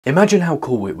Imagine how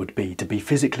cool it would be to be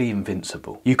physically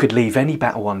invincible. You could leave any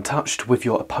battle untouched with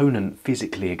your opponent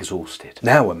physically exhausted.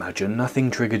 Now imagine nothing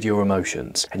triggered your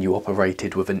emotions and you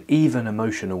operated with an even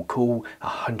emotional cool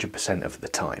 100% of the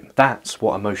time. That's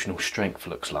what emotional strength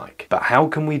looks like. But how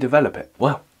can we develop it?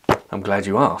 Well, I'm glad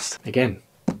you asked. Again,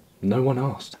 no one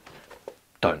asked.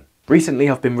 Don't. Recently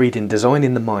I've been reading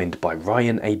Designing the Mind by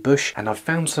Ryan A. Bush, and I've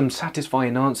found some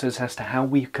satisfying answers as to how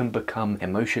we can become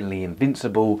emotionally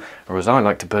invincible, or as I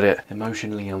like to put it,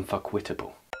 emotionally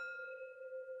unfuckwitable.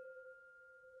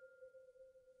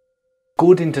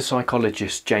 According to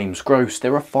psychologist James Gross,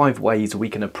 there are 5 ways we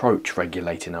can approach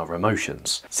regulating our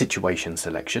emotions. Situation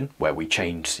selection, where we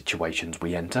change situations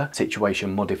we enter.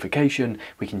 Situation modification,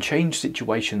 we can change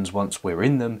situations once we're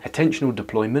in them. Attentional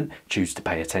deployment, choose to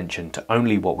pay attention to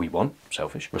only what we want,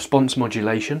 selfish. Response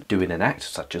modulation, doing an act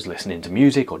such as listening to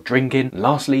music or drinking. And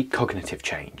lastly, cognitive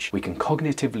change. We can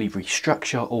cognitively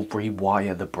restructure or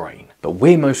rewire the brain. But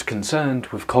we're most concerned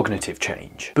with cognitive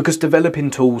change, because developing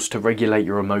tools to regulate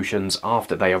your emotions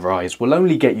after they arise will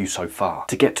only get you so far.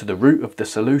 To get to the root of the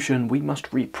solution, we must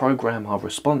reprogram our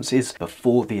responses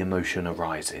before the emotion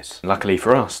arises. Luckily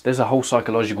for us, there's a whole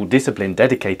psychological discipline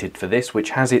dedicated for this, which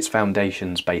has its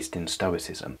foundations based in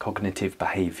Stoicism, cognitive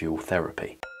behavioural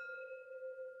therapy.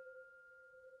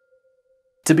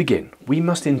 To begin, we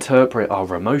must interpret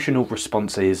our emotional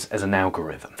responses as an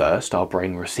algorithm. First, our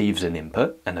brain receives an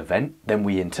input, an event, then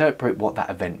we interpret what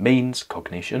that event means,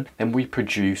 cognition, then we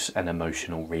produce an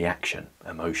emotional reaction,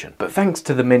 emotion. But thanks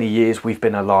to the many years we've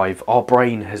been alive, our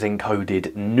brain has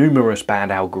encoded numerous bad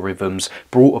algorithms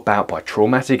brought about by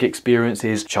traumatic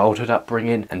experiences, childhood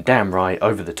upbringing, and damn right,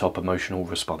 over-the-top emotional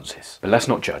responses. But let's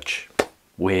not judge.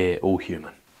 We're all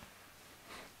human,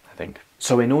 I think.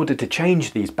 So in order to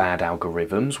change these bad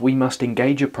algorithms, we must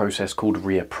engage a process called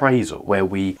reappraisal, where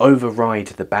we override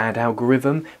the bad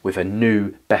algorithm with a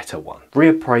new, better one.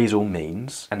 Reappraisal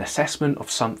means an assessment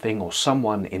of something or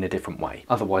someone in a different way,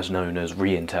 otherwise known as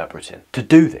reinterpreting. To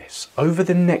do this, over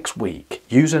the next week,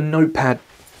 use a notepad.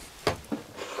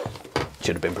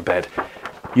 Should have been prepared.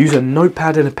 Use a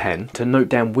notepad and a pen to note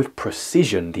down with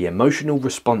precision the emotional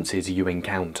responses you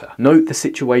encounter. Note the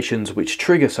situations which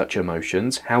trigger such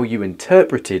emotions, how you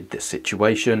interpreted the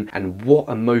situation, and what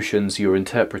emotions your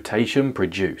interpretation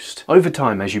produced. Over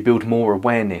time, as you build more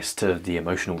awareness to the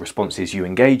emotional responses you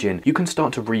engage in, you can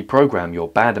start to reprogram your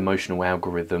bad emotional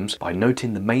algorithms by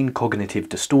noting the main cognitive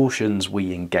distortions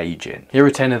we engage in. Here are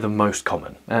 10 of the most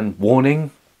common, and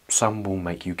warning, some will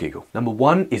make you giggle. Number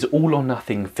 1 is all or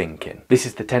nothing thinking. This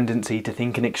is the tendency to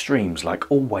think in extremes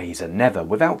like always and never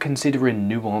without considering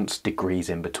nuanced degrees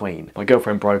in between. My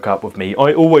girlfriend broke up with me,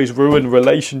 I always ruin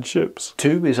relationships.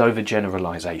 2 is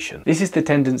overgeneralization. This is the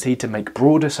tendency to make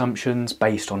broad assumptions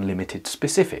based on limited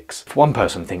specifics. If one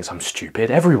person thinks I'm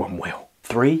stupid, everyone will.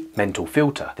 3. Mental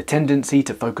filter. The tendency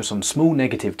to focus on small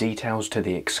negative details to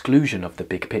the exclusion of the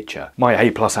big picture. My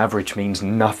A+ average means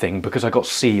nothing because I got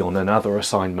C on another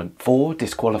assignment. 4.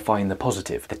 Disqualifying the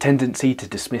positive. The tendency to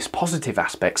dismiss positive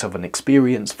aspects of an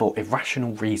experience for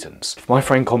irrational reasons. If my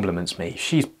friend compliments me,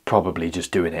 she's probably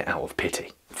just doing it out of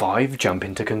pity. 5. Jump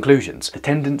into conclusions. The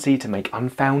tendency to make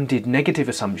unfounded negative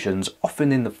assumptions,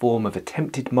 often in the form of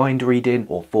attempted mind reading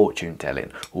or fortune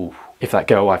telling. Ooh. If that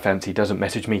girl I fancy doesn't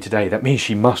message me today, that means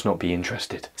she must not be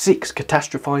interested. 6.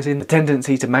 Catastrophizing. The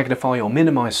tendency to magnify or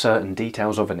minimize certain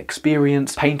details of an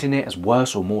experience, painting it as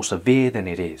worse or more severe than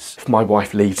it is. If my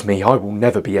wife leaves me, I will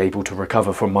never be able to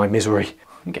recover from my misery.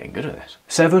 I'm getting good at this.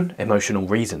 7. Emotional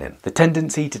reasoning. The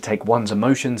tendency to take one's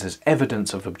emotions as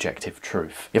evidence of objective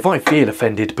truth. If I feel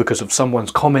offended because of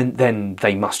someone's comment, then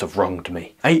they must have wronged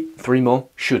me. 8. 3 more.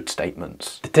 Should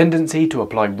statements. The tendency to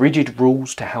apply rigid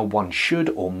rules to how one should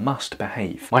or must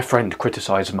behave. My friend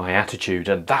criticised my attitude,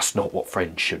 and that's not what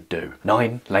friends should do.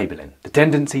 9. Labelling. The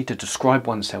tendency to describe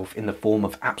oneself in the form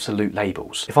of absolute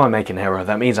labels. If I make an error,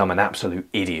 that means I'm an absolute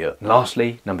idiot. And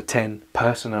lastly, number 10.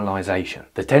 Personalisation.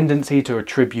 The tendency to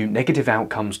attribute negative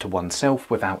outcomes to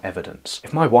oneself without evidence.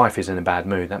 If my wife is in a bad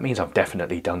mood, that means I've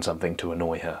definitely done something to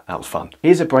annoy her. That was fun.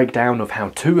 Here's a breakdown of how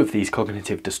 2 of these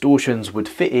cognitive distortions would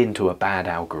fit into a bad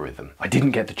algorithm. I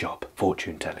didn't get the job.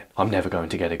 Fortune telling. I'm never going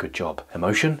to get a good job.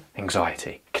 Emotion,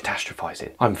 anxiety.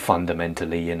 Catastrophizing. I'm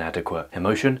fundamentally inadequate.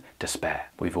 Emotion, despair.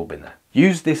 We've all been there.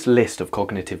 Use this list of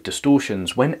cognitive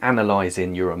distortions when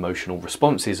analysing your emotional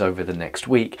responses over the next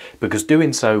week, because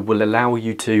doing so will allow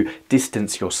you to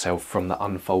distance yourself from the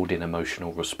unfolding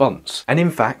emotional response. And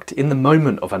in fact, in the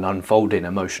moment of an unfolding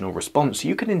emotional response,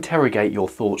 you can interrogate your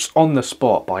thoughts on the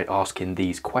spot by asking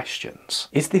these questions.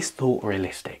 Is this thought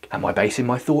realistic? Am I basing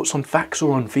my thoughts on facts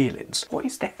or on feelings? What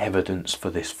is the evidence for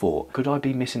this thought? Could I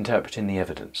be misinterpreting the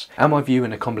evidence? Am I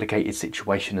viewing a complicated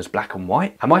situation as black and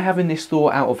white? Am I having this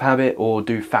thought out of habit, or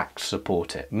do facts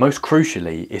support it? Most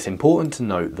crucially, it's important to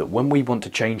note that when we want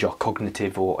to change our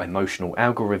cognitive or emotional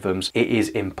algorithms, it is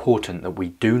important that we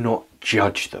do not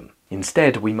judge them.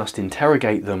 Instead, we must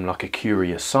interrogate them like a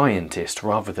curious scientist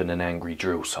rather than an angry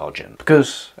drill sergeant.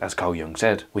 Because, as Carl Jung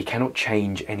said, we cannot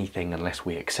change anything unless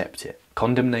we accept it.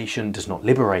 Condemnation does not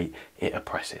liberate, it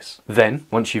oppresses. Then,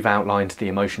 once you've outlined the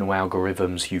emotional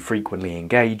algorithms you frequently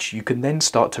engage, you can then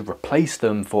start to replace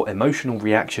them for emotional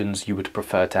reactions you would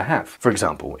prefer to have. For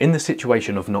example, in the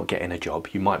situation of not getting a job,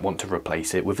 you might want to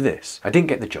replace it with this. I didn't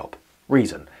get the job.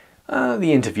 Reason.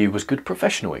 The interview was good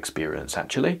professional experience,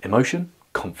 actually. Emotion.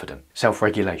 Confident.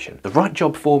 Self-regulation. The right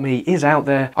job for me is out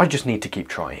there, I just need to keep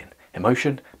trying.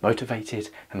 Emotion, motivated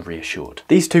and reassured.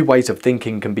 These two ways of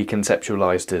thinking can be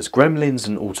conceptualized as gremlins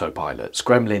and autopilots.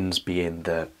 Gremlins being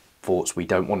the thoughts we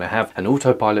don't want to have, and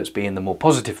autopilots being the more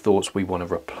positive thoughts we want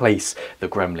to replace the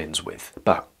gremlins with.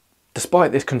 But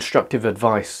despite this constructive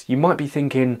advice, you might be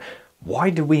thinking,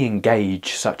 why do we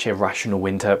engage such irrational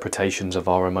interpretations of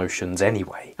our emotions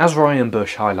anyway? As Ryan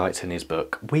Bush highlights in his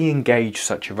book, we engage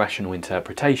such irrational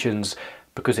interpretations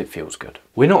because it feels good.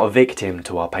 We're not a victim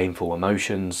to our painful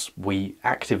emotions, we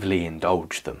actively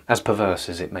indulge them. As perverse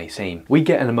as it may seem, we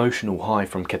get an emotional high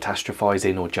from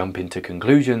catastrophizing or jumping to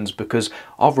conclusions because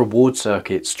our reward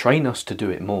circuits train us to do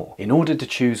it more. In order to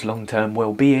choose long-term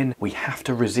well-being, we have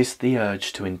to resist the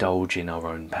urge to indulge in our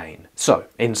own pain. So,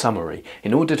 in summary,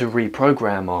 in order to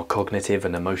reprogram our cognitive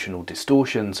and emotional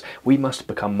distortions, we must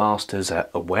become masters at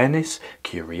awareness,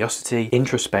 curiosity,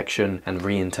 introspection, and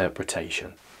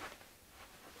reinterpretation.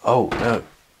 Oh no,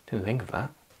 didn't think of that.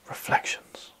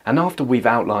 Reflections. And after we've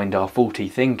outlined our faulty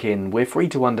thinking, we're free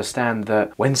to understand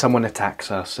that when someone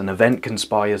attacks us, an event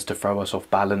conspires to throw us off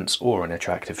balance, or an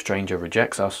attractive stranger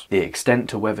rejects us, the extent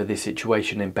to whether this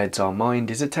situation embeds our mind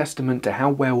is a testament to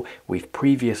how well we've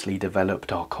previously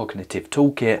developed our cognitive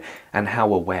toolkit and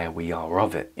how aware we are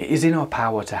of it. It is in our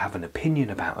power to have an opinion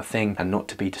about a thing and not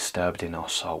to be disturbed in our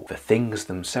soul. The things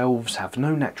themselves have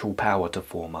no natural power to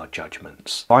form our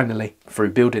judgments. Finally,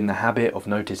 through building the habit of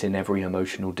noticing every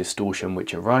emotional distortion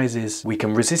which arises, we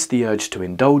can resist the urge to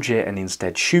indulge it and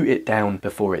instead shoot it down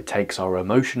before it takes our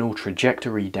emotional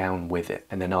trajectory down with it.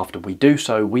 And then after we do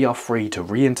so, we are free to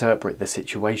reinterpret the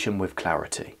situation with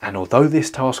clarity. And although this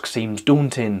task seems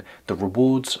daunting, the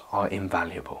rewards are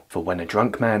invaluable. For when a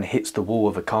drunk man hits the wall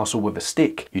of a castle with a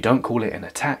stick, you don't call it an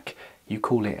attack, you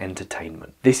call it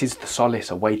entertainment. This is the solace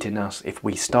awaiting us if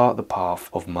we start the path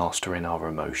of mastering our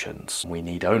emotions. We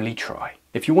need only try.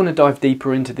 If you want to dive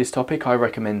deeper into this topic, I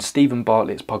recommend Stephen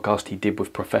Bartlett's podcast he did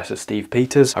with Professor Steve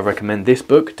Peters. I recommend this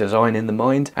book, Design in the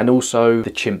Mind, and also The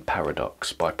Chimp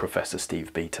Paradox by Professor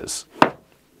Steve Peters.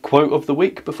 Quote of the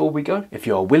week before we go. If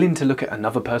you are willing to look at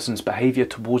another person's behaviour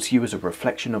towards you as a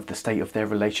reflection of the state of their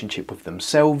relationship with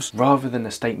themselves, rather than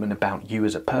a statement about you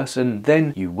as a person,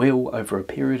 then you will, over a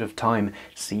period of time,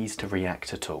 cease to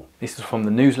react at all. This is from the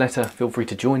newsletter. Feel free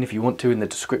to join if you want to in the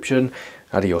description.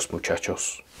 Adios,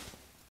 muchachos.